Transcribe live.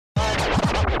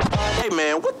Hey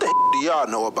man, what the do y'all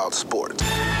know about sports?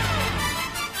 You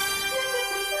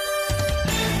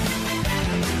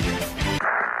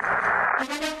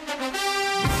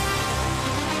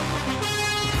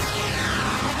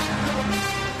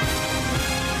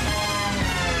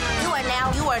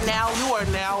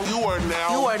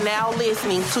are now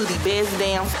listening to the Best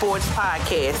Damn Sports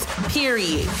Podcast.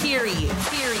 Period.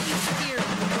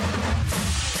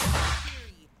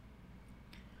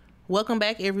 Welcome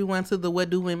back, everyone, to the What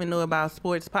Do Women Know About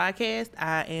Sports Podcast.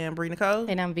 I am Bree Nicole.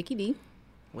 And I'm Vicky D.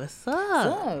 What's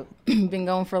up? Been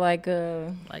going for like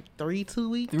 2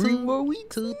 weeks? 3 more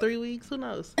weeks? 3 weeks? Who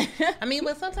knows? I mean,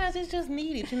 but sometimes it's just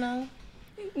needed, you know?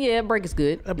 Yeah, a break is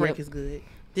good. A break is good.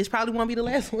 This probably won't be the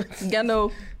last one. Yeah,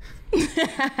 no.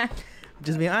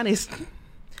 Just be honest.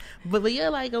 But yeah,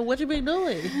 like, what you been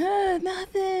doing?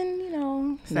 Nothing, you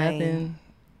know. Same.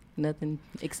 Nothing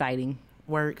exciting.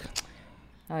 Work.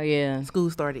 Oh, yeah. School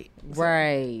started.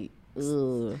 Right.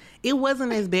 Ugh. It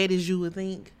wasn't as bad as you would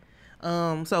think.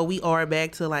 So we are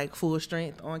back to like full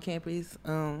strength on campus.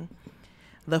 The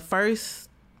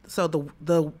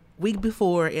week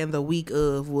before and the week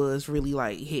of was really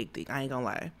like hectic. I ain't gonna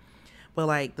lie, but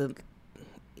like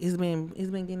it's been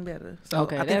getting better. So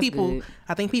okay, I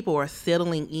think people are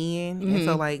settling in, and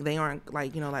so like they aren't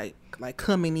like like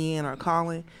coming in or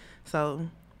calling. So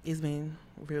it's been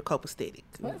real copacetic.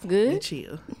 That's good. And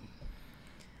chill.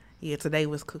 Yeah, today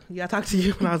was cool. Yeah, I talked to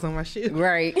you when I was on my shift.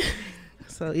 Right.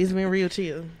 So it's been real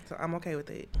chill. So I'm okay with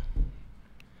it.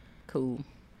 Cool.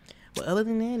 But other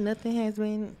than that, nothing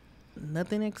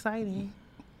exciting.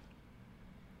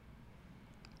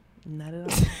 Not at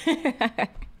all.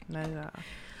 Not at all.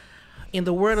 In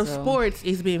the world of sports,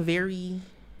 it's been very,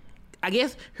 I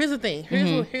guess, here's the thing.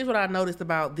 Here's what I noticed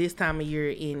about this time of year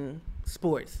in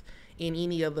sports, in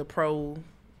any of the pro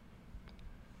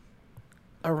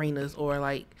arenas or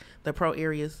like the pro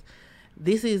areas.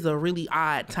 This is a really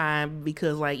odd time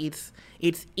because like it's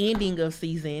ending of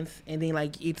seasons and then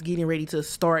like it's getting ready to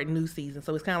start new season.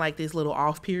 So it's kind of like this little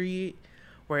off period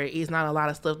where it's not a lot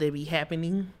of stuff that be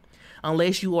happening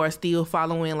unless you are still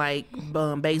following like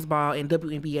baseball and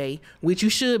WNBA, which you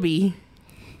should be.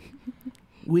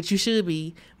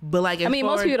 But like, I mean,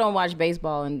 most people don't watch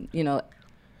baseball and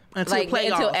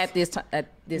until at this time,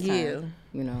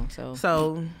 you know.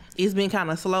 So it's been kind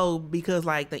of slow because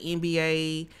like the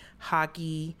NBA,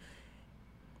 hockey,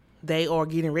 they are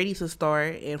getting ready to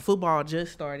start, and football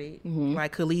just started,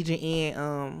 like collegiate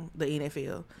and the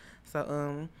NFL.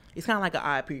 So it's kind of like an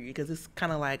odd period because it's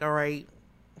kind of like, all right,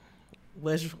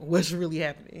 what's really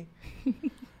happening?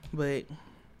 But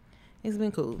it's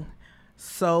been cool.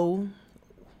 So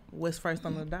what's first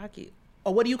on the docket?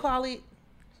 Or what do you call it?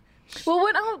 Well,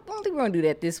 I don't think we're gonna do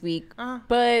that this week.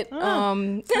 But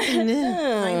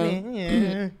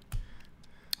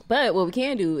but what we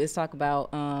can do is talk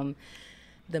about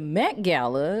the Met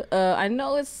Gala. I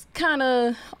know it's kind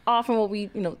of off from what we,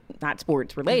 not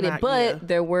sports related, but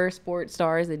there were sports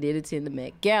stars that did attend the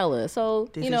Met Gala. So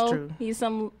this is true. He's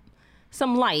some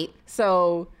light.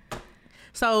 So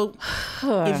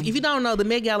if you don't know, the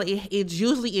Met Gala, it's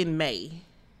usually in May.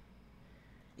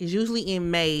 It's usually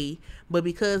in May, but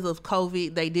because of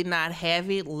COVID, they did not have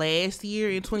it last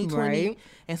year in 2020. Right.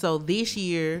 And so this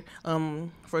year,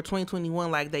 for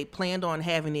 2021, like they planned on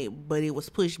having it, but it was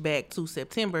pushed back to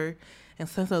September. And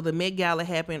so the Met Gala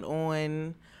happened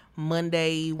on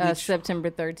Monday,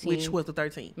 September 13th. Which was the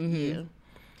 13th.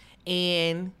 Yeah.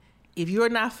 And if you're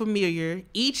not familiar,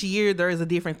 each year there is a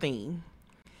different theme.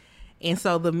 And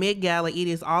so the Met Gala, it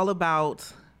is all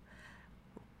about...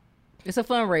 It's a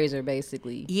fundraiser,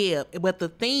 basically. Yeah, but the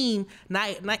theme,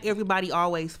 not everybody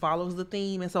always follows the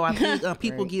theme. And so I think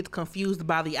people get confused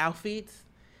by the outfits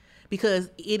because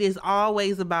it is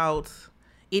always about,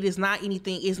 it's not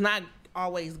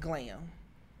always glam.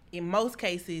 In most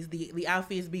cases, the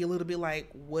outfits be a little bit like,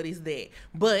 what is that?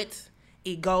 But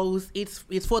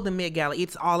it's for the Met Gala.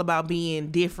 It's all about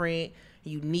being different,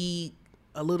 unique,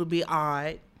 a little bit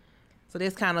odd. So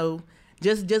that's kind of...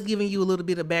 Just giving you a little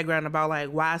bit of background about like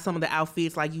why some of the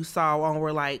outfits like you saw on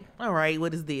were like, all right,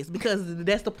 what is this? Because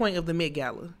that's the point of the Met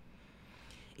Gala.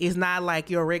 It's not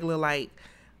like your regular like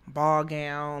ball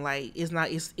gown. Like it's not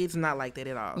like that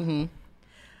at all.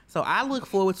 So I look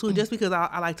forward to it just because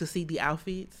I like to see the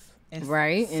outfits. And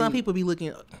some people be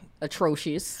looking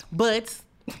atrocious, but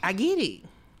I get it.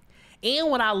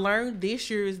 And what I learned this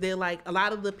year is that like a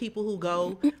lot of the people who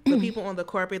go, the people on the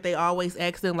carpet, they always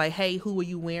ask them like, hey, who are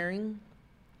you wearing?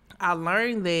 I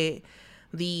learned that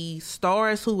the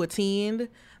stars who attend,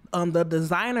 the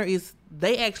designer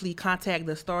they actually contact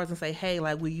the stars and say, hey,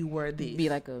 like, will you wear this? Be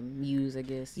like a muse, I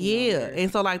guess. Yeah,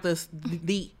 and so like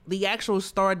the actual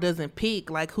star doesn't pick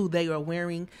like who they are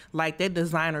wearing. Like that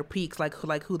designer picks like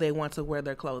who they want to wear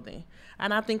their clothing,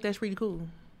 and I think that's pretty cool.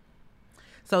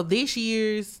 So this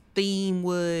year's theme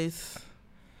was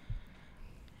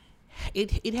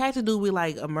it had to do with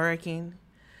like American.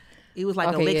 It was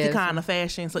like a lexicon of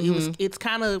fashion. So it's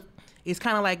kind of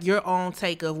like your own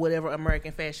take of whatever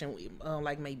American fashion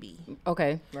like may be.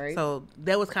 Okay, right. So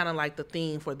that was kind of like the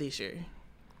theme for this year.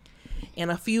 And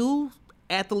a few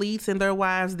athletes and their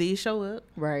wives did show up.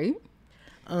 Right.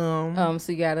 So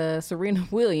you got Serena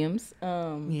Williams.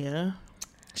 Yeah.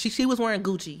 She was wearing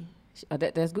Gucci.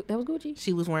 That was Gucci?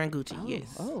 She was wearing Gucci,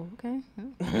 yes. Oh, okay.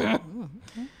 Okay.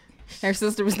 Her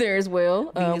sister was there as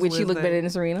well, which she looked better than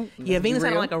Serena. Yeah, Venus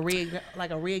had like a red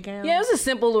gown. Yeah, it was a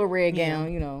simple little red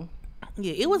gown, you know.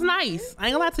 Yeah, it was nice. I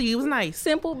ain't gonna lie to you, it was nice.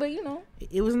 Simple, but you know.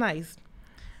 It was nice.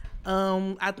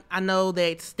 I know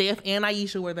that Steph and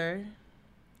Aisha were there.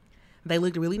 They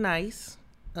looked really nice.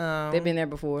 They've been there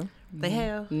before. They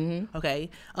have? Mm-hmm. Okay.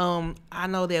 I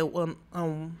know that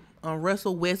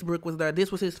Russell Westbrook was there.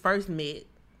 This was his first Met.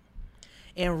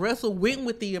 And Russell went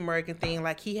with the American thing.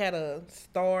 Like, he had a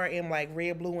star in, like,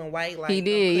 red, blue, and white. Like, he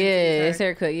did, yeah. His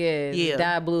haircut, yeah.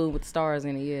 Dyed blue with stars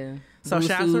in it, yeah. So,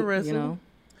 shout out to Russell. You know.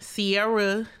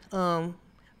 Sierra. Now,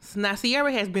 Sierra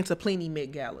has been to plenty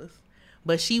Met Galas.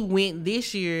 But she went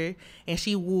this year, and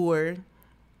she wore...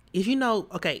 If you know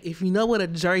what a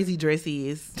jersey dress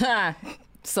is...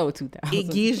 So 2000. It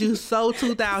gives you so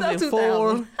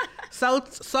 2004... So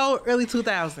early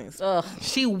 2000s. Ugh.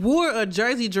 She wore a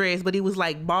jersey dress, but it was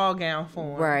like ball gown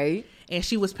form. Right. And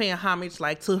she was paying homage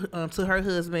like to her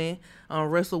husband,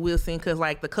 Russell Wilson, because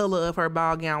like the color of her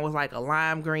ball gown was like a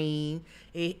lime green.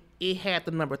 It had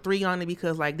the number 3 on it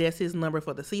because like that's his number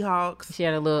for the Seahawks. She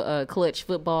had a little clutch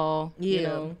football. Yeah. You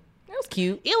know. It was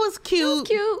cute. It was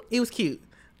cute.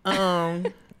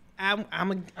 I'm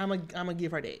gonna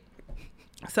give her that.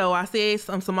 So I said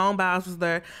Simone Biles was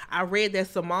there. I read that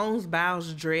Simone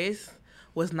Biles' dress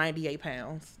was 98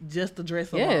 pounds. Just the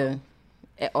dress alone.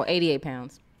 Yeah. Or 88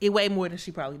 pounds. It weighed more than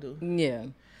she probably do. Yeah.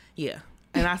 Yeah.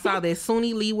 And I saw that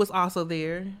Suni Lee was also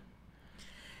there.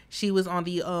 She was on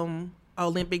the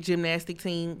Olympic gymnastic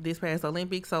team this past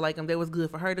Olympics. So like that was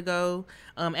good for her to go.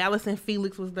 Allison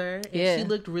Felix was there. And she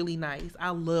looked really nice.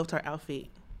 I loved her outfit.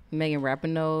 Megan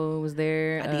Rapinoe was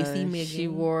there. I did see Megan. She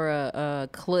wore a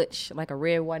clutch, like a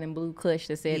red, white, and blue clutch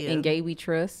that said "In Gay We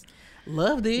Trust."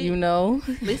 Loved it. You know.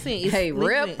 Listen,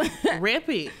 rep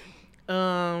it.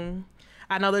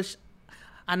 I know that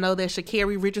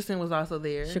Sha'Carri Richardson was also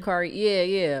there.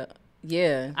 Sha'Carri,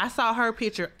 yeah. I saw her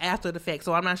picture after the fact,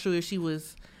 so I'm not sure if she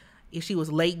was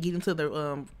late getting to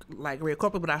the like red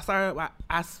carpet, but I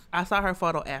saw her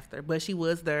photo after. But she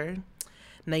was there.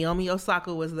 Naomi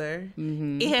Osaka was there.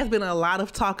 Mm-hmm. It has been a lot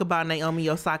of talk about Naomi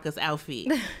Osaka's outfit.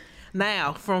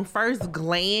 Now, from first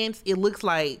glance, it looks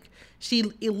like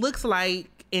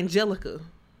Angelica.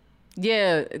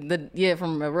 Yeah,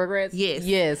 from Rugrats.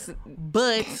 Yes.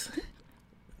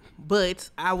 But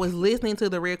I was listening to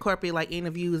the red carpet like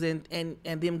interviews and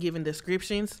them giving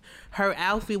descriptions. Her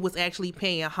outfit was actually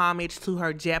paying homage to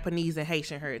her Japanese and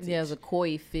Haitian heritage. Yeah, it was a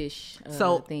koi fish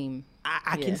theme.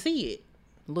 I can see it.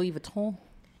 Louis Vuitton.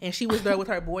 And she was there with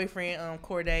her boyfriend,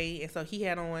 Corday, and so he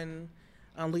had on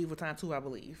Louis Vuitton too, I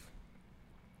believe.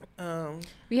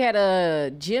 We had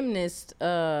a gymnast,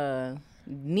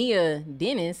 Nia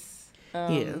Dennis.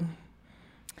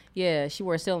 Yeah, she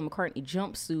wore a Stella McCartney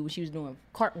jumpsuit. She was doing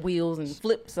cartwheels and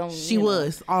flips on. She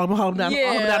was all up down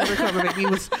the recovery. It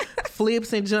was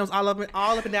flips and jumps all up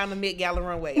and down the Met Gala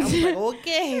runway. I was like,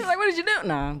 okay. Like, what did you do?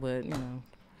 Nah, but you know.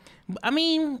 I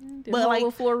mean, but like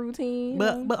little floor routine.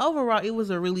 But overall, it was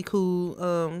a really cool.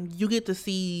 You get to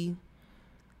see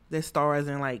the stars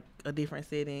in like a different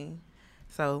setting,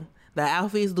 so the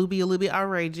outfits do be a little bit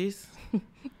outrageous.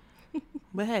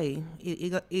 But hey,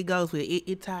 it goes with it.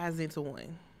 It ties into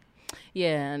one.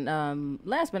 Yeah, and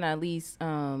last but not least,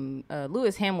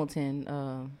 Lewis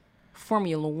Hamilton,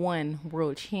 Formula One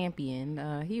world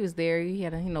champion. He was there. He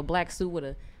had a black suit with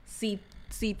a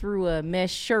see-through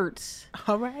mesh shirts.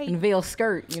 All right. And veil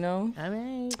skirt, you know. All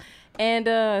right.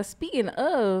 And speaking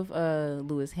of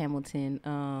Lewis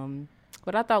Hamilton,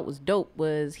 what I thought was dope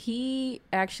was he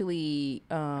actually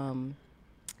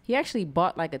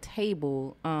bought like a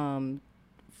table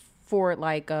for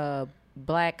like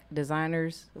black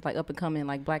designers, like up and coming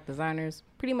like black designers,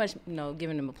 pretty much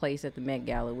giving them a place at the Met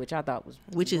Gala, which I thought was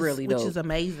really dope. Which is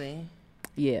amazing.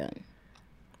 Yeah.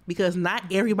 Because not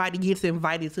everybody gets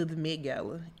invited to the Met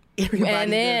Gala.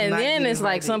 And then it's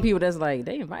like some people that's like,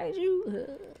 they invited you?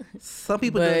 Some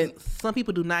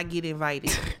people do not get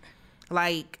invited.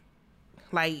 like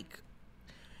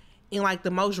in like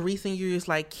the most recent years,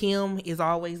 like Kim is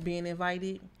always being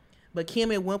invited, but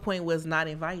Kim at one point was not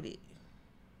invited.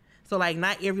 So like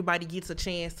not everybody gets a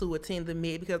chance to attend the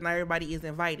Met because not everybody is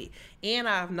invited. And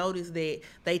I've noticed that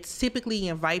they typically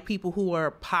invite people who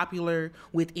are popular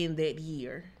within that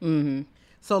year. Mm-hmm.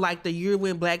 So like the year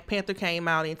when Black Panther came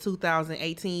out in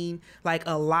 2018, like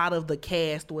a lot of the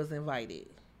cast was invited.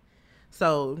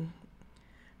 So,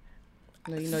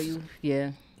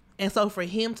 yeah. And so for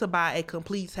him to buy a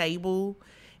complete table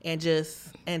and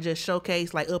just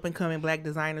showcase like up and coming Black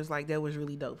designers, like that was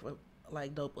really dope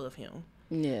of him.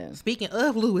 Yeah. Speaking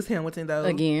of Lewis Hamilton, though,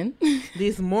 again,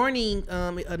 this morning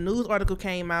a news article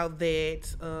came out that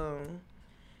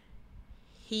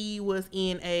he was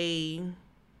in a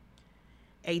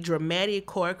dramatic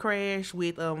car crash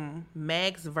with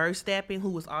Max Verstappen,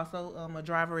 who was also a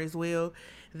driver as well.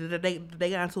 They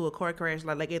got into a car crash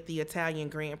like at the Italian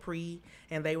Grand Prix,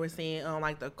 and they were saying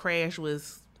like the crash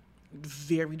was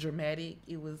very dramatic.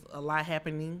 It was a lot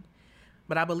happening,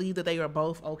 but I believe that they are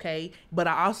both okay. But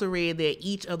I also read that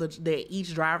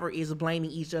each driver is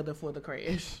blaming each other for the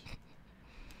crash.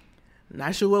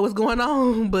 Not sure what was going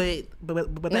on, but they were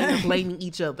blaming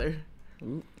each other.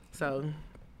 So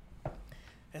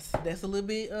that's a little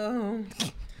bit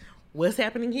what's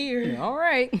happening here. All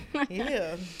right.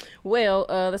 Yeah. Well,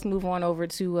 let's move on over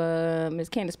to Miss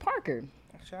Candace Parker.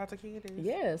 Shout out to Candace.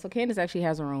 Yeah, so Candace actually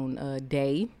has her own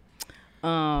day.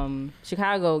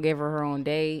 Chicago gave her own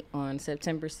day on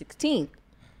September 16th.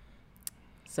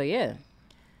 So yeah,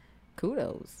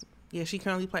 kudos. Yeah, she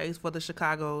currently plays for the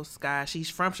Chicago Sky. She's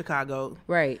from Chicago.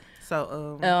 Right.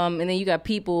 So and then you got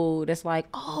people that's like,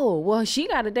 oh, well, she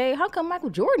got a day. How come Michael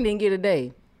Jordan didn't get a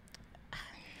day?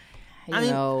 You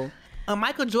know.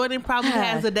 Michael Jordan probably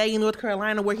has a day in North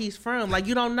Carolina where he's from. Like,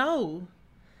 you don't know.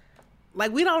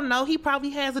 Like, we don't know. He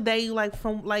probably has a day, like,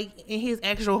 from, like, in his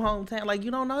actual hometown. Like,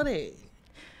 you don't know that.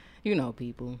 You know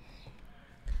people.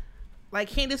 Like,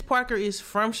 Candace Parker is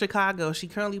from Chicago. She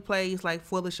currently plays, like,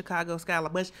 for the Chicago Sky.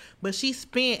 But she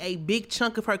spent a big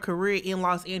chunk of her career in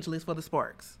Los Angeles for the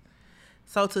Sparks.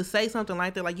 So to say something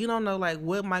like that, like, you don't know, like,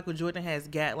 what Michael Jordan has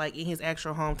got, like, in his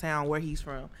actual hometown where he's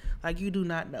from. Like, you do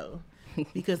not know.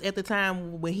 Because at the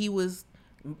time when he was,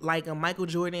 like, a Michael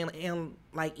Jordan and,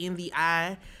 like, in the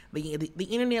eye, the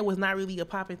internet was not really a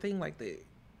popping thing like that.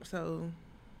 So,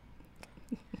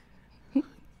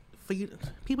 for you,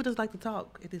 people just like to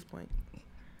talk at this point.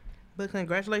 But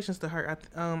congratulations to her.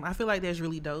 I feel like that's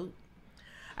really dope.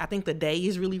 I think the day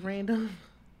is really random.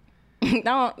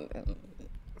 September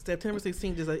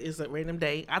 16th is a random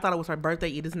day. I thought it was her birthday.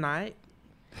 It is not. It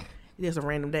is a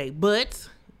random day. But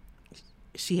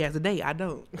she has a day. I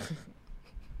don't.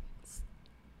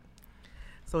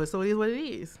 So it is what it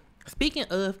is. Speaking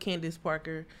of Candace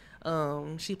Parker,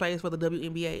 she plays for the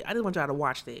WNBA. I just want y'all to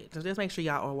watch that. So just make sure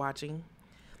y'all are watching.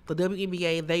 The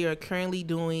WNBA, they are currently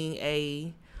doing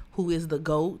a Who is the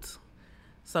GOAT?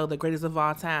 So the greatest of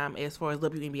all time as far as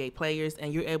WNBA players.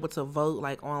 And you're able to vote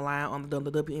like online on the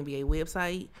WNBA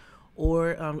website.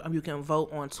 Or you can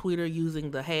vote on Twitter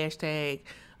using the hashtag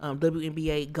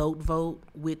WNBA GOAT vote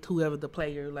with whoever the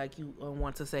player like you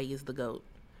want to say is the GOAT.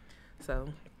 So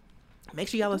make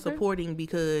sure y'all are supporting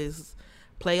because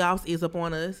playoffs is up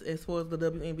on us as far as the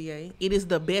WNBA. It is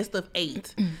the best of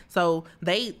 8. So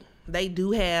they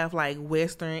do have like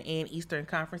Western and Eastern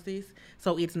conferences.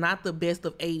 So it's not the best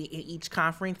of 8 in each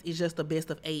conference. It's just the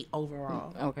best of 8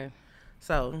 overall. Okay.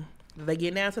 So they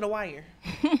get down to the wire.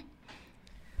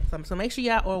 So make sure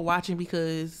y'all are watching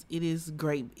because it is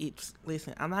great.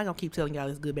 Listen, I'm not gonna keep telling y'all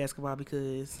it's good basketball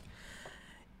because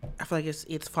I feel like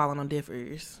it's falling on deaf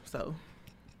ears. So,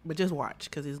 but just watch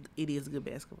because it is good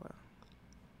basketball.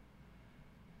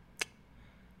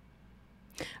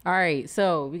 All right,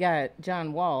 so we got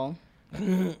John Wall.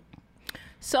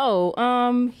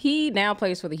 So he now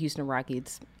plays for the Houston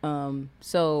Rockets. But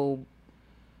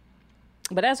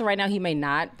as of right now, he may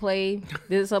not play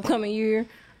this upcoming year.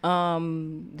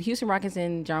 The Houston Rockets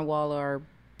and John Wall are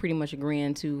pretty much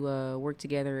agreeing to work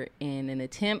together in an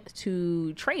attempt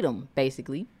to trade him,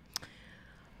 basically.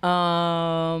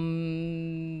 Yeah.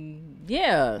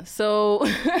 So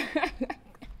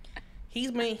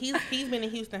he's been in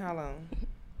Houston how long?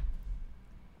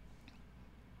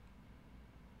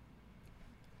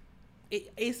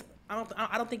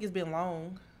 I don't think it's been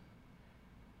long.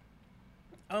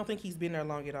 I don't think he's been there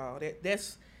long at all.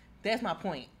 That's my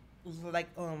point. Like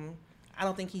I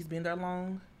don't think he's been there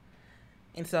long,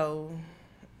 and so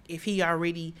if he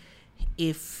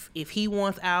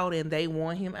wants out and they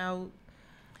want him out,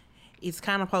 it's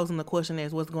kind of posing the question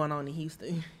as what's going on in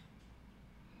Houston.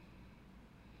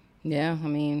 Yeah, I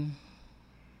mean,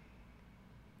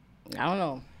 I don't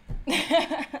know.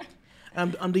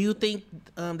 Do you think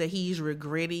that he's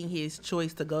regretting his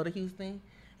choice to go to Houston,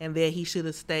 and that he should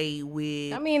have stayed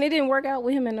with? I mean, it didn't work out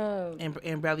with him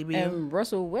and Bradley Beal and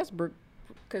Russell Westbrook,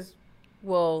 because,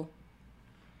 well,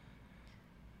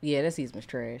 yeah, that season was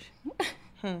trash.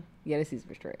 Yeah, that season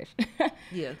was trash.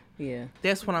 Yeah.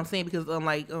 That's what I'm saying, because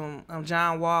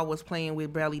John Wall was playing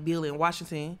with Bradley Beal in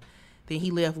Washington. Then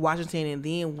he left Washington and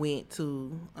then went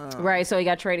to right. So he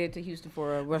got traded to Houston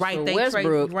for Russell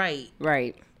Westbrook.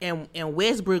 Right. And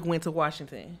Westbrook went to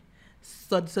Washington.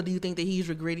 So do you think that he's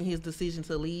regretting his decision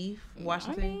to leave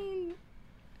Washington?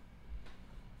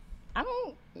 I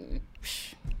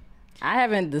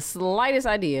haven't the slightest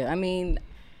idea. I mean,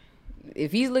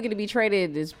 if he's looking to be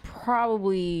traded, it's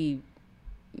probably,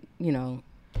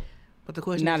 But the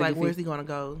question is, like, where's he gonna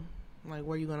go? Like,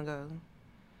 where are you gonna go?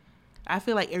 I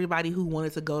feel like everybody who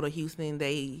wanted to go to Houston,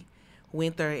 they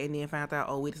went there and then found out,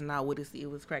 oh, it's not what it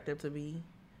was cracked up to be.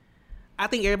 I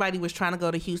think everybody was trying to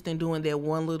go to Houston during that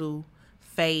one little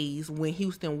phase when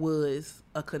Houston was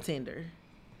a contender.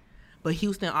 But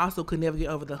Houston also could never get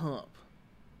over the hump.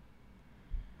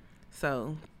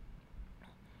 So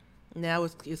now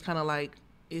it's kind of like,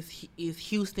 is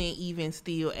Houston even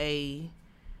still a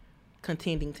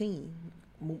contending team,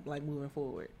 like, moving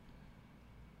forward?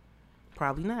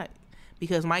 Probably not,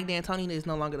 because Mike D'Antoni is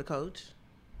no longer the coach.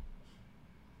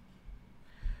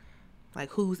 Like,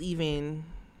 who's even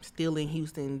still in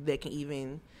Houston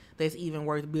that's even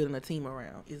worth building a team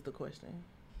around is the question.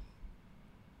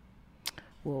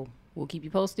 Well, we'll keep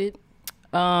you posted.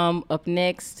 Up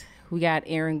next, we got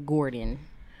Aaron Gordon.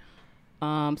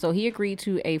 So he agreed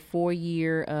to a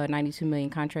 4-year, $92 million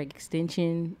contract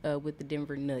extension with the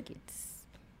Denver Nuggets.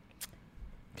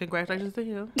 Congratulations to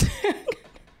him.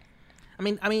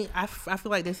 I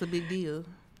feel like that's a big deal.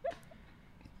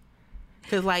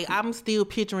 Because, like, I'm still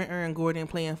picturing Aaron Gordon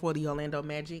playing for the Orlando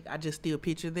Magic. I just still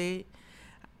picture that.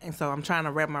 And so I'm trying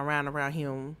to wrap my mind around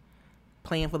him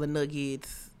playing for the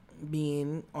Nuggets,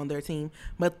 being on their team.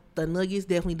 But the Nuggets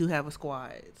definitely do have a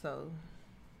squad. So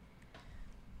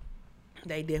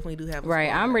they definitely do have a squad. Right.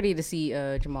 I'm ready to see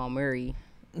Jamal Murray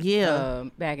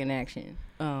back in action.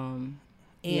 And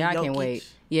I can't wait.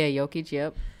 Yeah, Jokic,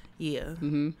 yep. Yeah.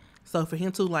 Mm-hmm. So for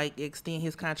him to, like, extend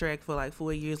his contract for, like,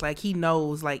 4 years, like, he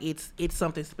knows, like, it's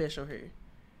something special here.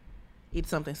 It's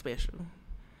something special.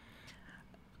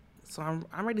 So I'm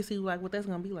ready to see, like, what that's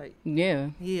gonna be like.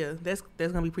 Yeah. Yeah, that's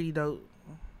gonna be pretty dope.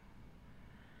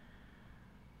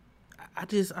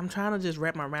 I'm trying to just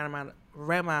wrap my mind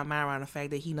around the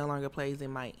fact that he no longer plays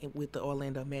with the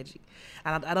Orlando Magic,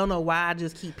 and I don't know why I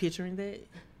just keep picturing that.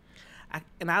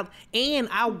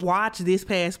 I watched this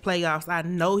past playoffs. I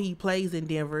know he plays in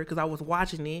Denver because I was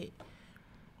watching it.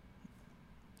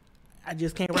 I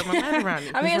just can't wrap my mind around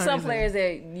it. I mean, some players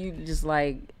that you just,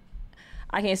 like,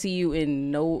 I can't see you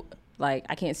in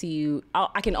I can't see you.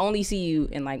 I can only see you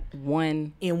in, like,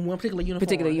 one particular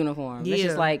uniform. Yeah. It's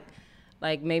just like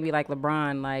maybe like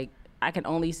LeBron. Like, I can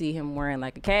only see him wearing,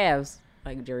 like, a Cavs,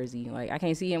 like, jersey. Like, I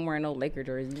can't see him wearing no Laker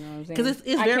jersey. You know what I'm saying? Because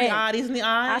it's very odd, isn't it?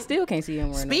 Odd? I still can't see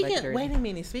him wearing no Laker jersey. Wait a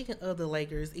minute. Speaking of the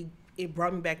Lakers, it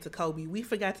brought me back to Kobe. We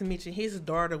forgot to mention his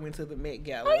daughter went to the Met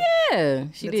Gala. Oh yeah,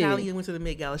 Natalia went to the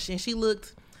Met Gala, and she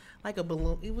looked like a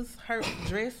balloon. It was her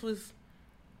dress was.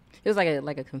 It was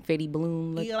like a confetti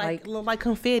balloon. Like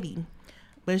confetti.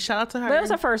 But shout out to her. But it was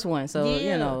her first one, so I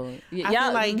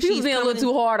feel like people being a little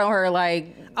too hard on her.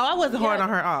 Like, I wasn't hard on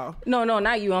her at all. No,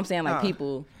 not you. I'm saying, like,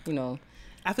 people.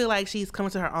 I feel like she's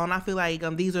coming to her own. I feel like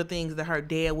these are things that her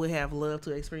dad would have loved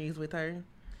to experience with her,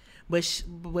 but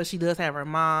she does have her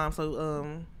mom.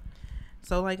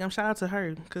 So like, shout out to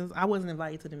her because I wasn't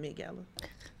invited to the Met Gala.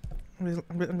 I'm just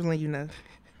letting you know.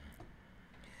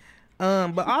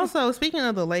 But also, speaking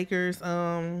of the Lakers,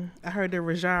 I heard that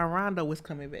Rajon Rondo was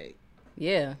coming back.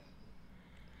 Yeah.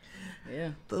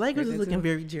 The Lakers is looking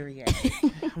very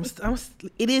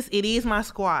geriatric. It is my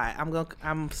squad. I'm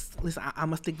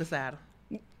gonna stick beside them.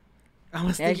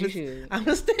 As you should. I'm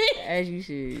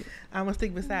gonna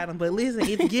stick beside them. But listen,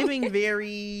 it's giving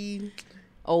very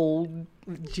old,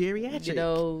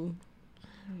 geriatric.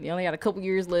 You only got a couple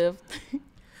years left.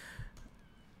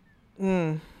 But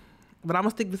I'm gonna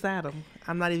stick beside them.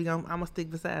 I'm gonna stick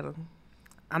beside them.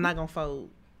 I'm not gonna fold.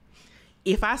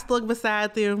 If I stuck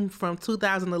beside them from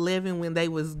 2011 when they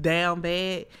was down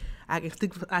bad, I can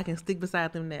stick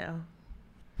beside them now.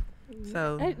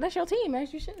 So that's your team,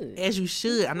 as you should. As you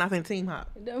should. I'm not gonna team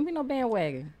hop. Don't be no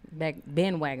bandwagoner.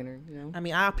 I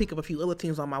mean, I'll pick up a few other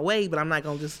teams on my way, but I'm not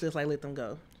gonna just like let them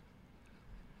go.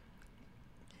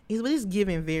 It's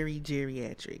giving very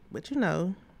geriatric, but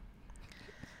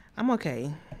I'm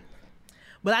okay.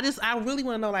 But I really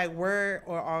want to know, like, where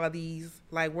are all of these,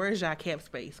 like, where's y'all cap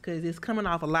space? Because it's coming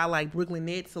off a lot like Brooklyn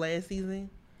Nets last season.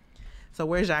 So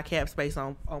where's y'all cap space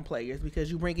on players?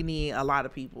 Because you're bringing in a lot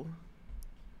of people.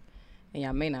 And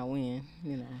y'all may not win,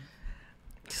 you know.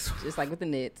 Just like with the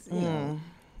Nets, you know.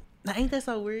 Now, ain't that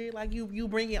so weird? Like, you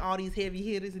bring in all these heavy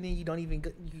hitters and then you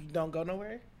don't go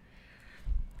nowhere?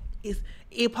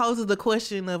 It poses the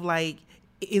question of, like,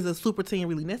 is a super team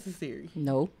really necessary?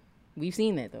 No. We've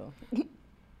seen that, though.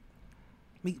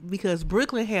 Because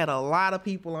Brooklyn had a lot of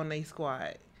people on their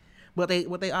squad. But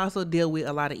they also deal with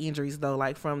a lot of injuries, though,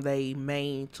 like from their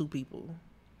main two people.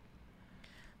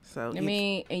 So I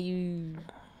mean,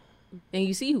 and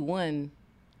you see who won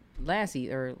last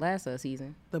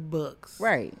season. The Bucks.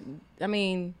 Right. I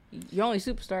mean, your only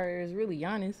superstar is really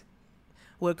Giannis.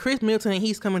 Well, Chris Middleton,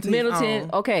 he's coming to his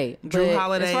own. Okay. Drew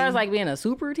Holiday. As far as like being a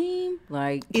super team,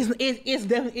 like it's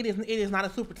definitely it is not a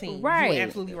super team. Right. You're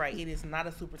absolutely right. It is not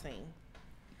a super team.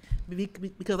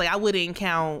 Because like I wouldn't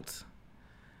count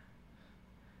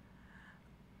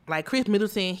like Chris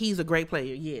Middleton, he's a great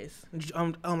player, yes.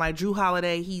 Like Drew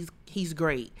Holiday, he's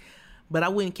great. But I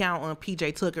wouldn't count on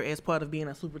PJ Tucker as part of being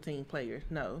a super team player.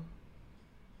 No.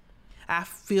 I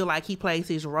feel like he plays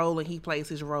his role and he plays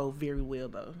his role very well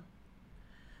though.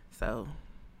 So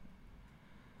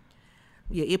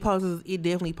yeah, it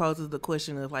definitely poses the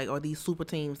question of like, are these super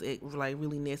teams like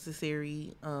really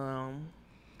necessary?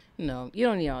 No, you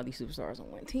don't need all these superstars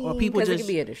on one team. Or people just, it can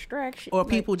be a distraction. Or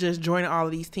people just joining all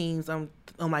of these teams. I'm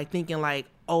like thinking like,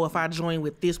 oh, if I join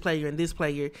with this player and this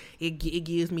player, it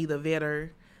gives me the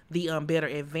better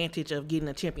advantage of getting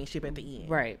a championship at the end.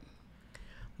 Right.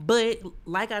 But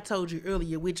like I told you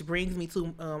earlier, which brings me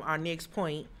to our next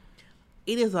point,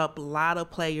 it is a lot of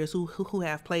players who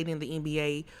have played in the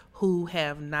NBA who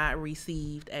have not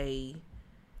received a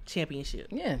championship.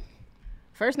 Yeah.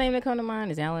 First name that comes to mind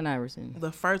is Allen Iverson.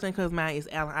 The first thing that comes to mind is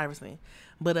Allen Iverson.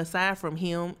 But aside from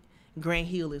him, Grant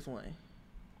Hill is one.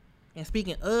 And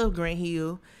speaking of Grant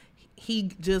Hill,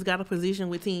 he just got a position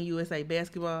with Team USA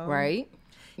Basketball. Right.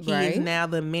 He is now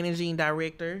the managing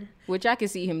director. Which I can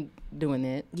see him doing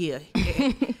that. Yeah.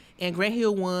 And Grant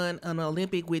Hill won an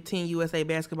Olympic with Team USA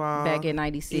Basketball. Back in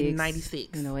 96. In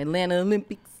 96. You know, Atlanta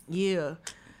Olympics. Yeah.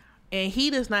 And he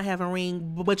does not have a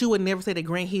ring, but you would never say that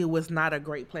Grant Hill was not a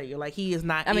great player. Like, he is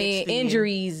not. I mean,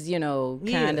 injuries, you know,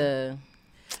 kind of.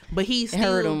 But he's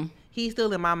hurt him. He's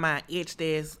still in my mind etched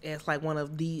as like one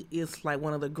of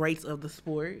the greats of the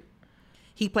sport.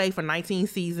 He played for 19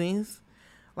 seasons.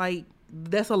 Like,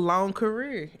 that's a long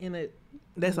career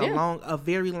a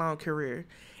very long career.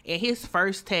 And his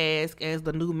first task as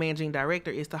the new managing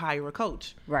director is to hire a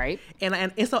coach. Right.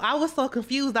 And so I was so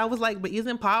confused. I was like, but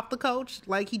isn't Pop the coach?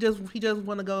 Like, he just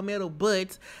won a gold medal.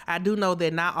 But I do know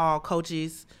that not all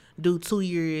coaches do 2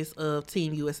 years of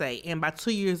Team USA. And by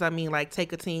 2 years, I mean like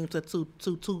take a team to two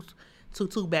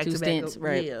back to back.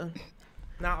 Right. Yeah.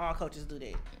 Not all coaches do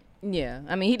that. Yeah.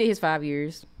 I mean, he did his 5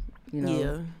 years, you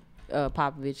know. Yeah.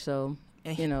 Popovich, so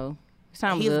you know.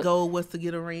 His goal was to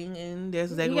get a ring, and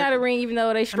that's exactly. He got a ring, even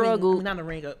though they struggled. I mean, not a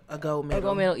ring, a gold medal. A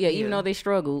gold medal, yeah. Even though they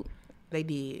struggled, they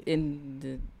did in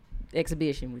the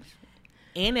exhibition. Which,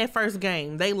 and that first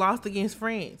game, they lost against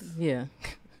France. Yeah,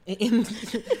 and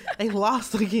they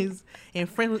lost against, and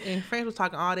France was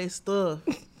talking all that stuff.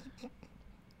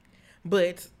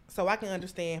 But so I can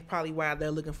understand probably why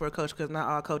they're looking for a coach, because not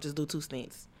all coaches do 2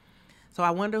 stints. So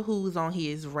I wonder who's on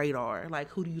his radar. Like,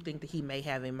 who do you think that he may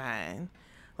have in mind?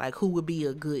 Like, who would be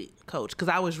a good coach? Because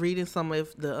I was reading some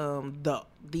of the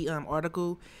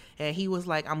article, and he was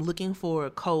like, I'm looking for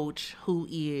a coach who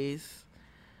is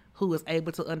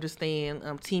able to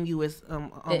understand Team US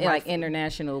like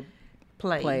international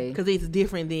play, because it's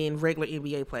different than regular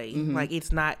NBA play. Mm-hmm. Like,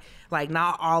 it's not like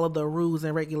not all of the rules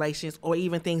and regulations or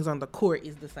even things on the court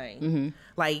is the same. Mm-hmm.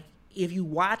 Like, if you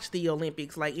watch the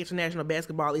Olympics, like international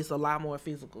basketball, it's a lot more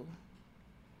physical.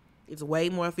 It's way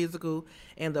more physical,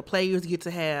 and the players get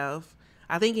to have,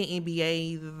 I think in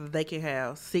NBA, they can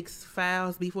have 6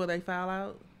 fouls before they foul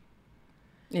out.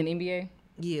 In NBA?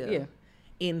 Yeah.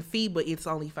 In FIBA, it's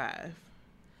only 5.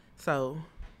 So,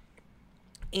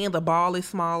 and the ball is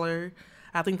smaller.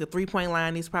 I think the 3-point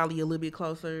line is probably a little bit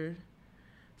closer.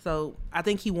 So I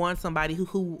think he wants somebody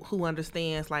who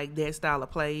understands like that style of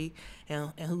play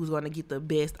and who's going to get the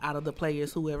best out of the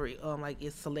players, whoever like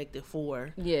is selected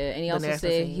for. Yeah, and he also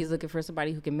said he's looking for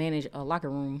somebody who can manage a locker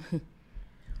room.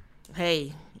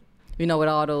 Hey, you know, with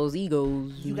all those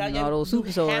egos, all those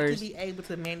superstars, you have to be able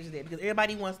to manage that because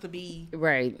everybody wants to be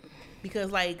right.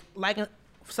 Because like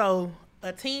so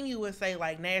a team you would say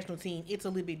like national team, it's a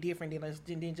little bit different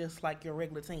than just like your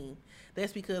regular team.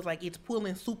 That's because like it's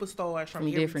pulling superstars from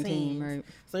every different team, right?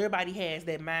 So everybody has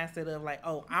that mindset of like,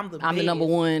 oh, I'm the number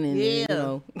one, and yeah, you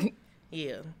know.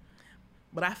 yeah.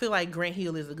 But I feel like Grant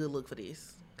Hill is a good look for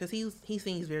this because he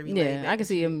seems very yeah. I can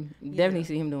see him definitely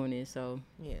see him doing this. So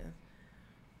yeah,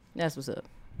 that's what's up.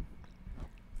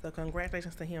 So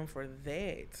congratulations to him for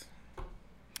that.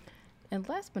 And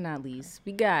last but not least,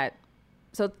 we got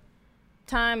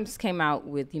Times came out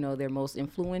with, their most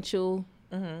influential,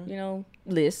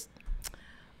 list.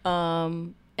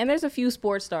 And there's a few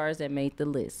sports stars that made the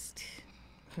list.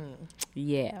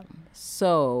 Yeah.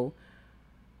 So,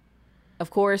 of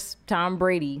course, Tom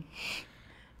Brady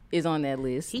is on that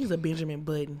list. He's a Benjamin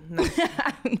Button. No.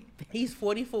 He's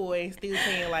 44 and still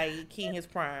playing like he in his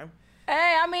prime.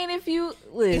 Hey, I mean, if you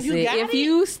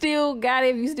still got it,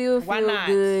 if you still feel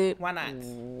good, why not?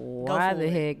 Why the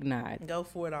heck not? Go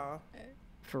for it all.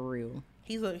 For real.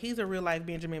 He's a real life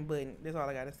Benjamin Button. That's all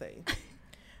I gotta say.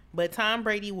 But Tom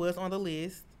Brady was on the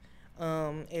list,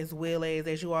 as well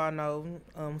as you all know,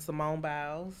 Simone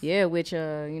Biles. Yeah, which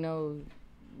the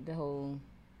whole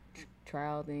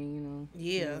trial thing,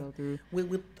 Yeah, go through.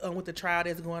 with the trial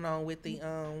that's going on with the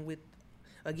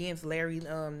against Larry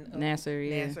Nasser.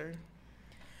 Yeah. Nasser.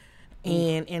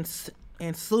 And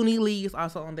Suni Lee is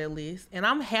also on that list, and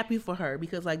I'm happy for her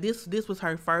because like this was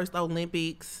her first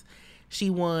Olympics. She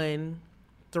won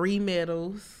 3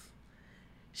 medals.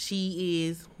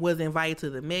 She was invited to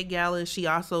the Met Gala. She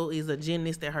also is a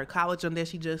gymnast at her college that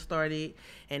she just started,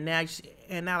 and now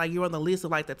like you're on the list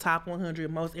of like the top 100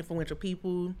 most influential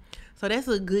people. So that's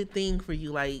a good thing for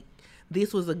you. Like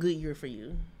this was a good year for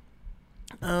you.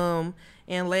 And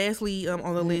lastly,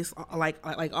 on the list, like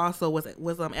also was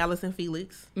Allison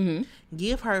Felix. Mm-hmm.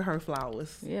 Give her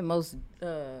flowers. Yeah, most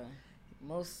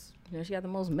she got the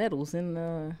most medals in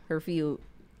her field.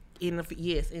 In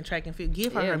track and field.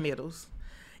 Give her medals.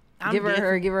 Give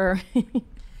her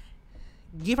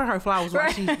give her flowers.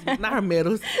 Right. Not her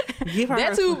medals. Give her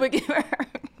that too, but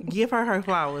give her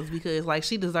flowers because like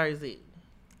she deserves it.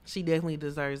 She definitely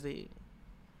deserves it.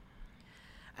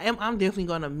 I'm definitely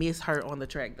gonna miss her on the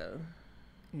track though.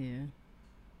 Yeah.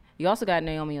 You also got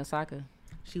Naomi Osaka.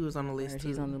 She was on the list too.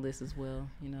 She's on the list as well.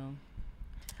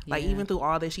 Like even through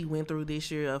all that she went through this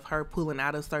year of her pulling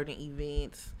out of certain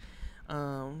events,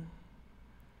 I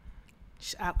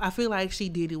feel like she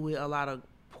did it with a lot of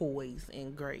poise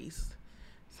and grace.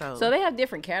 So they have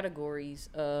different categories,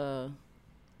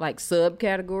 like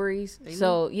subcategories.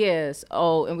 So yes.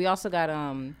 Oh, and we also got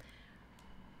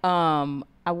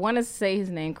I want to say his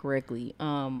name correctly.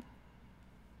 Shohei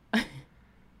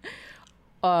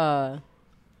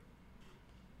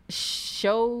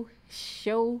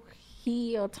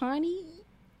Ohtani.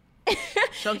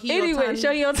 Anyway,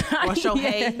 Shohei Ohtani. Or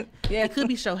Shohei. Yeah. It could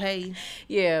be Shohei.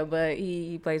 Yeah, but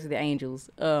he plays for the Angels.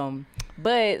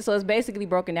 But so it's basically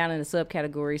broken down into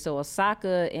subcategories. So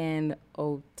Osaka and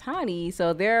Ohtani,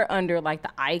 so they're under like the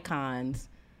icons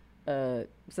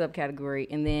subcategory,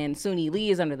 and then Suni Lee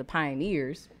is under the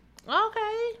pioneers.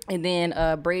 Okay. And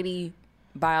then Brady,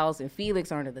 Biles, and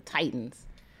Felix are under the Titans.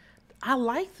 I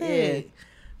like that. Yeah.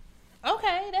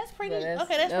 Okay, that's pretty.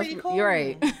 That's pretty cool. You're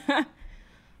right.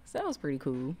 So that was pretty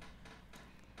cool.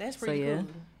 That's pretty cool.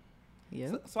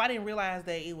 Yeah. So I didn't realize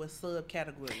that it was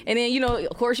subcategory. And then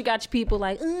of course, you got your people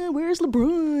like, where's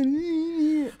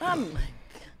LeBron? I'm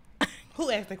like, who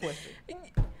asked that question?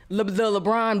 The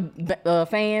LeBron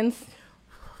fans.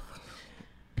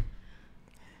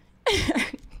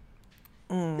 He's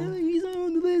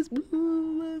on the list.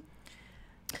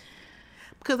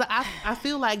 Because I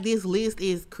feel like this list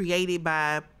is created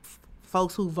by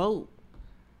folks who vote,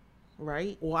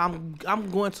 right? Or I'm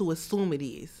going to assume it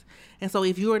is. And so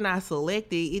if you're not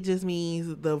selected, it just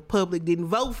means the public didn't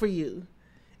vote for you.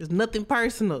 It's nothing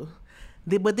personal.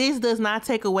 But this does not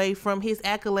take away from his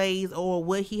accolades or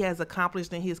what he has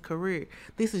accomplished in his career.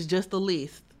 This is just a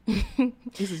list.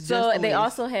 So they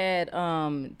also had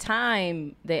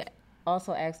Time. They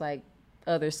also asked like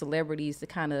other celebrities to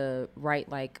kind of write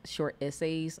like short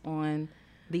essays on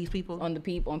these people, on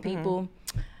people.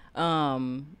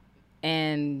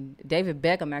 And David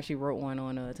Beckham actually wrote one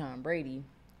on Tom Brady.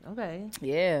 Okay.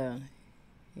 Yeah.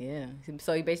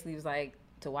 So he basically was like,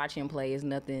 to watch him play is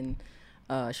nothing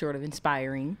short of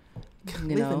inspiring.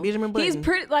 Listen, Benjamin Button. He's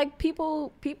pretty like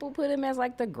people put him as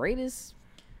like the greatest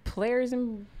players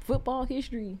in football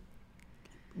history.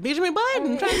 Benjamin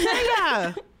Button,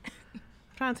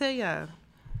 trying to tell y'all,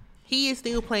 he is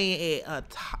still playing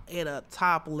at a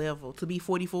top level. To be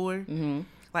 44, mm-hmm.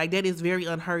 like that is very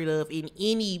unheard of in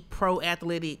any pro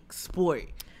athletic sport.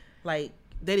 Like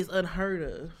that is unheard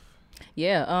of.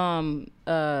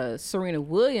 Yeah. Serena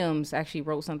Williams actually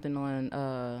wrote something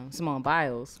on Simone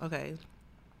Biles. Okay.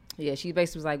 Yeah, she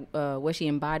basically was like, what she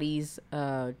embodies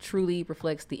truly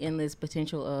reflects the endless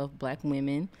potential of Black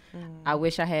women. I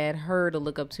wish I had her to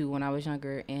look up to when I was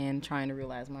younger and trying to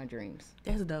realize my dreams.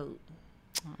 That's dope.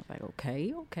 I was like,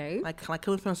 okay. Like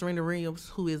coming from Serena Williams,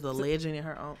 who is a legend in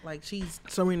her own. Like, she's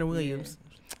Serena Williams.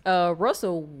 Yeah.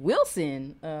 Russell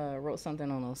Wilson wrote something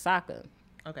on Osaka.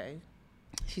 Okay.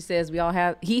 He said, we all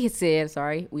have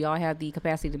the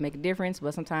capacity to make a difference,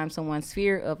 but sometimes someone's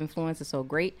sphere of influence is so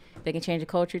great, they can change a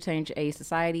culture, change a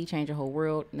society, change a whole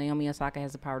world. Naomi Osaka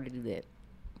has the power to do that.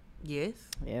 Yes.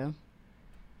 Yeah.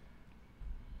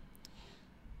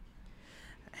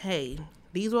 Hey,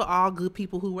 these were all good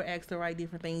people who were asked to write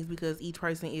different things because each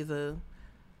person is a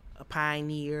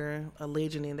pioneer, a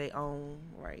legend in their own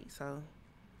right. So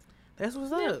that's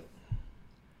what's up.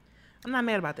 I'm not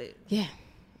mad about that. Yeah.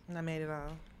 Not mad at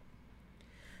all.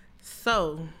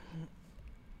 So,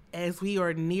 as we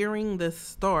are nearing the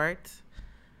start,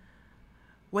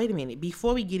 wait a minute.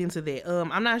 Before we get into that,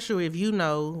 I'm not sure if you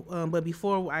know, but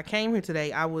before I came here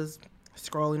today, I was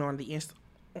scrolling on the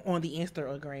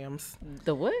Instagrams.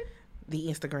 The what? The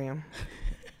Instagram.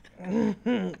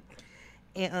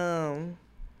 And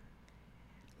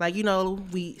like, you know,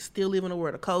 we still live in a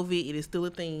world of COVID. It is still a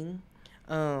thing.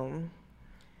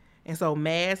 And so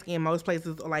mask in most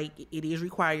places, like, it is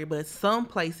required, but some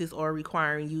places are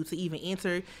requiring you to even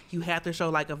enter. You have to show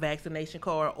like a vaccination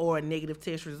card or a negative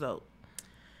test result.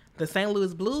 The St.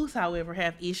 Louis Blues, however,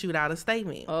 have issued out a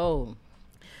statement. Oh.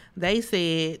 They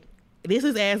said, this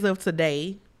is as of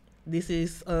today. This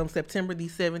is September the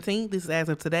 17th. This is as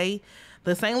of today.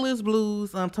 The St. Louis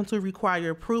Blues tend to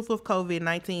require proof of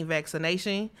COVID-19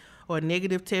 vaccination or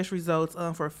negative test results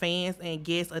for fans and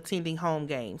guests attending home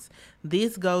games.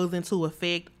 This goes into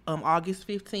effect August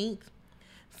 15th.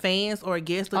 Fans or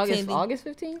guests attending... August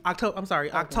 15th?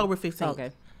 October 15th.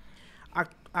 Okay.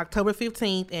 October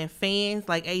 15th, and fans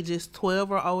like ages 12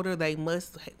 or older, they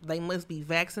must be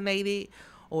vaccinated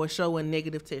or show a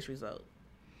negative test result.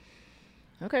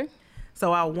 Okay.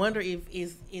 So I wonder if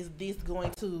is this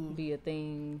going to be a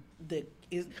thing?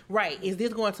 Is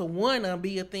this going to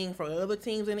be a thing for other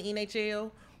teams in the NHL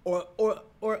or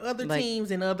other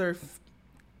teams in other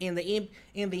in the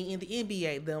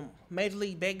NBA, the Major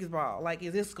League Baseball? Like,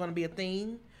 is this going to be a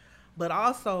thing? But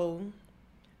also,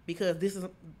 because this is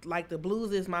like the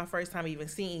Blues is my first time even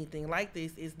seeing anything like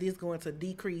this, is this going to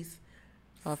decrease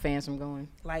fans from going?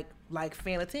 Like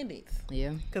fan attendance.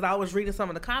 Yeah. Because I was reading some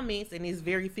of the comments, and it's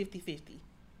very 50-50.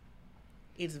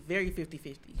 It's very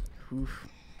 50-50. Oof.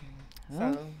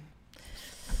 So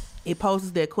it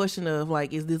poses that question of,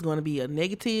 like, is this going to be a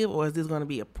negative or is this going to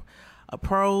be a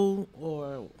pro,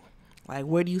 or like,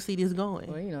 where do you see this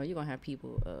going? Well, you know, you're going to have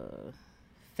people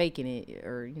faking it,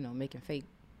 or, you know, making fake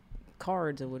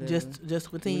cards or whatever.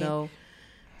 Just within. You know,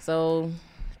 so,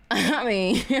 I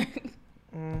mean...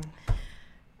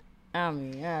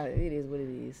 it is what it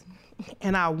is.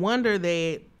 And I wonder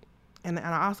that, and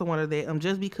I also wonder that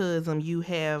just because you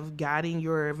have gotten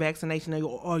your vaccination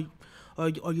or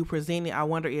you presented, I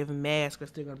wonder if masks are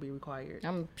still going to be required.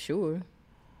 I'm sure.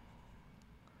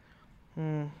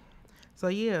 So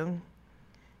yeah,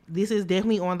 this is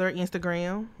definitely on their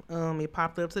Instagram. It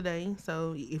popped up today.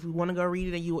 So if you want to go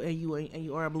read it and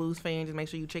you are a Blues fan, just make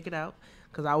sure you check it out,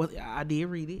 because I did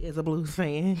read it as a Blues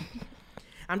fan.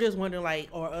 I'm just wondering, like,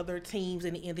 are other teams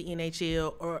in the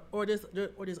NHL or just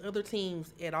other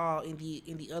teams at all in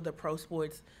the other pro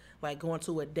sports, like, going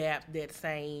to adapt that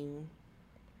same,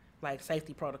 like,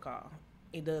 safety protocol?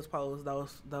 It does pose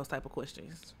those type of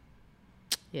questions.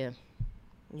 Yeah.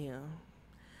 Yeah.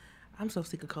 I'm so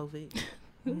sick of COVID.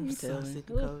 I'm so sick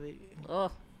of COVID.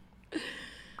 Oh.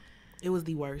 It was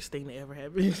the worst thing that ever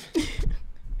happened.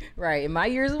 Right. In my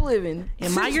years of living.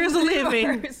 In my years of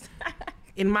living,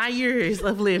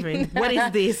 what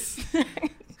is this?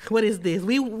 What is this?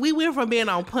 We went from being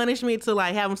on punishment to,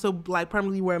 like, having to, like,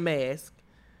 permanently wear a mask.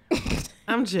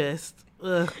 I'm just,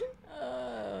 ugh.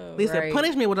 Listen, right.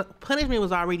 Punishment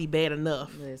was already bad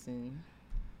enough. Listen,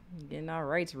 getting our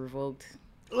rights revoked.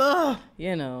 Ugh.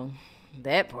 You know,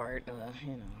 that part,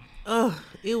 you know. Ugh,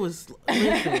 it was,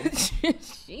 listen.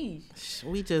 Sheesh.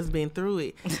 We just been through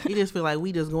it. You just feel like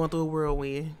we just going through a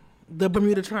whirlwind. The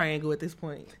Bermuda Triangle at this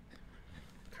point.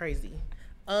 Crazy.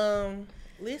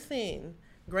 Listen,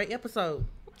 great episode.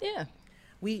 Yeah.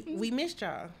 We missed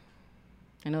y'all.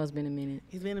 I know it's been a minute.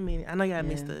 It's been a minute. I know y'all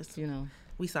missed us. You know.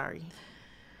 We sorry.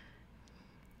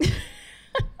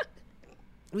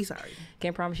 We sorry.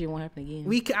 Can't promise you it won't happen again.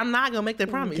 I'm not gonna make that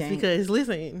promise because,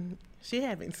 listen, shit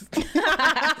happens.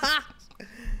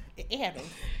 It happens.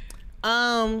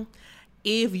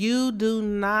 If you do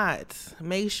not,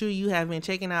 make sure you have been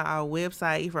checking out our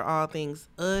website for all things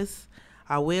us.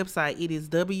 Our website, it is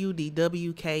wdwkas.com.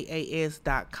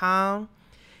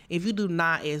 If you do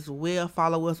not as well,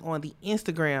 follow us on the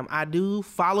Instagram. I do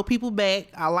follow people back.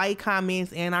 I like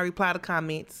comments and I reply to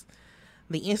comments.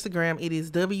 The Instagram, it is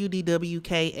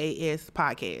WDWKAS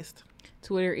podcast.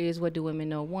 Twitter is What Do Women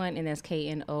Know 1, and that's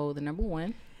KNO, the number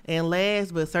 1. And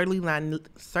last but certainly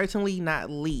not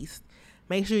least,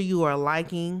 make sure you are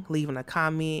liking, leaving a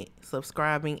comment,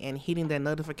 subscribing, and hitting that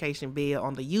notification bell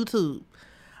on the YouTube.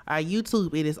 Our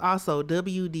YouTube, it is also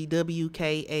WDWKAS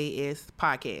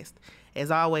podcast. As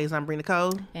always, I'm Brenda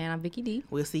Cole. And I'm Vicky D.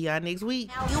 We'll see y'all next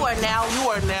week. You are now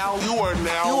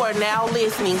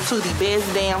listening to the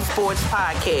Best Damn Sports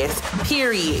Podcast.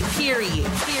 Period.